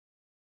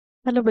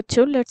Hello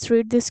बच्चों, let's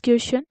read this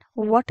question.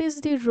 What is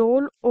the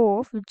role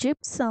of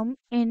gypsum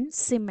in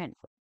cement?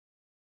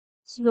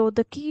 So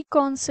the key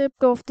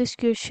concept of this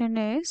question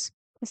is,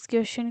 इस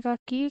question का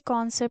key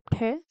concept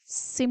है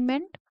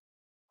cement.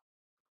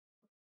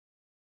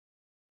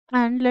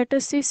 And let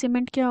us see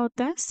cement क्या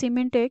होता है.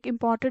 Cement एक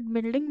important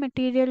building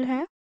material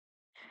है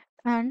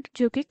and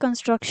जो कि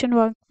construction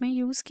work में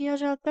use किया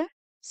जाता है.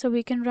 So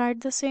we can write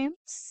the same.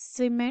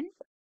 Cement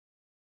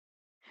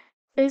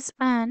is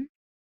an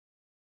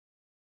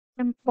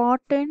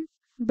important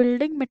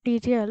building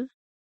material,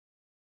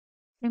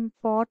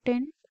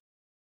 important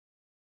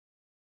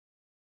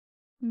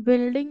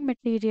building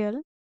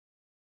material,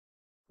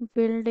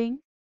 building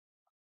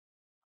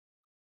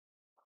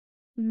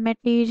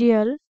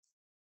material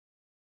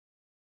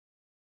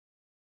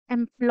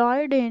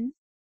employed in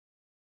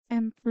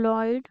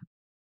employed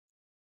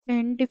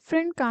in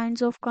different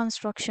kinds of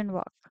construction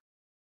work,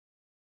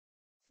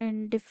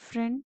 in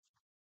different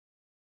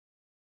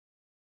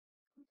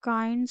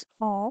kinds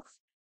of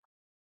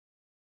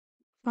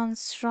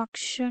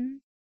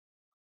construction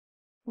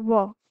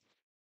work.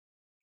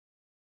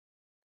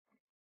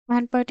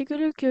 And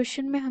particular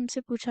question में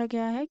हमसे पूछा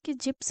गया है कि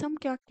gypsum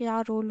का क्या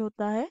role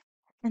होता है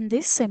in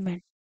this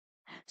cement.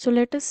 So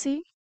let us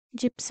C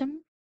gypsum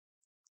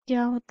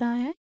क्या होता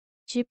है.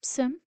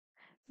 Gypsum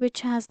which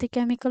has the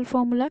chemical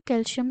formula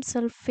calcium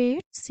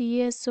sulfate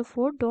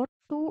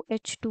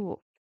CaSO4.2H2O.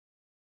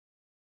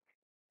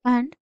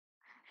 And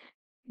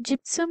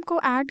gypsum को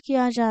ऐड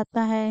किया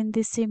जाता है in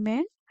this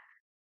cement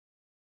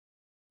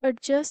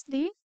adjust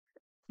the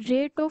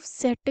rate of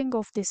setting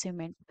of the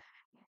cement.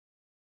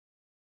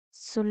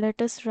 So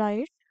let us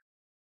write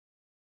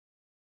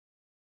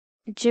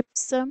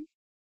gypsum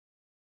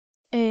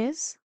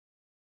is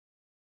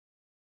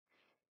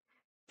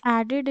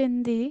added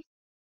in the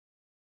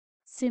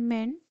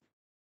cement,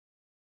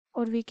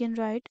 or we can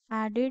write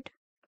added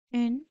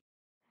in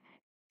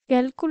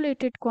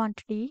calculated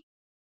quantity,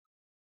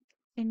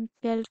 in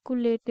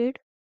calculated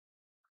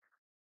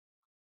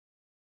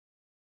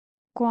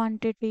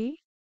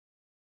quantity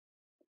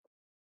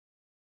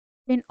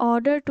in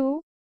order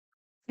to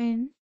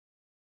in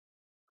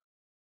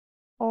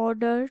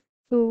order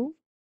to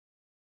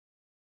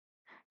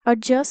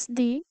adjust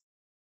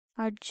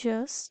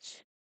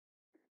adjust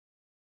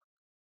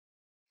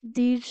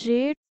the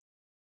rate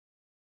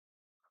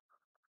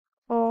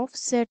of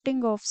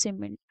setting of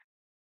cement,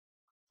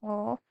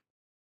 of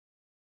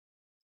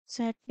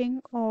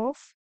setting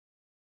of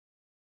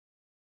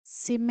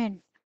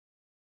cement.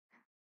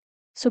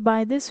 So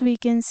by this we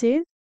can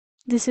say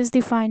this is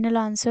the final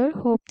answer.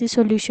 Hope the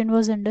solution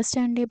was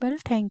understandable.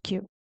 Thank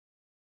you.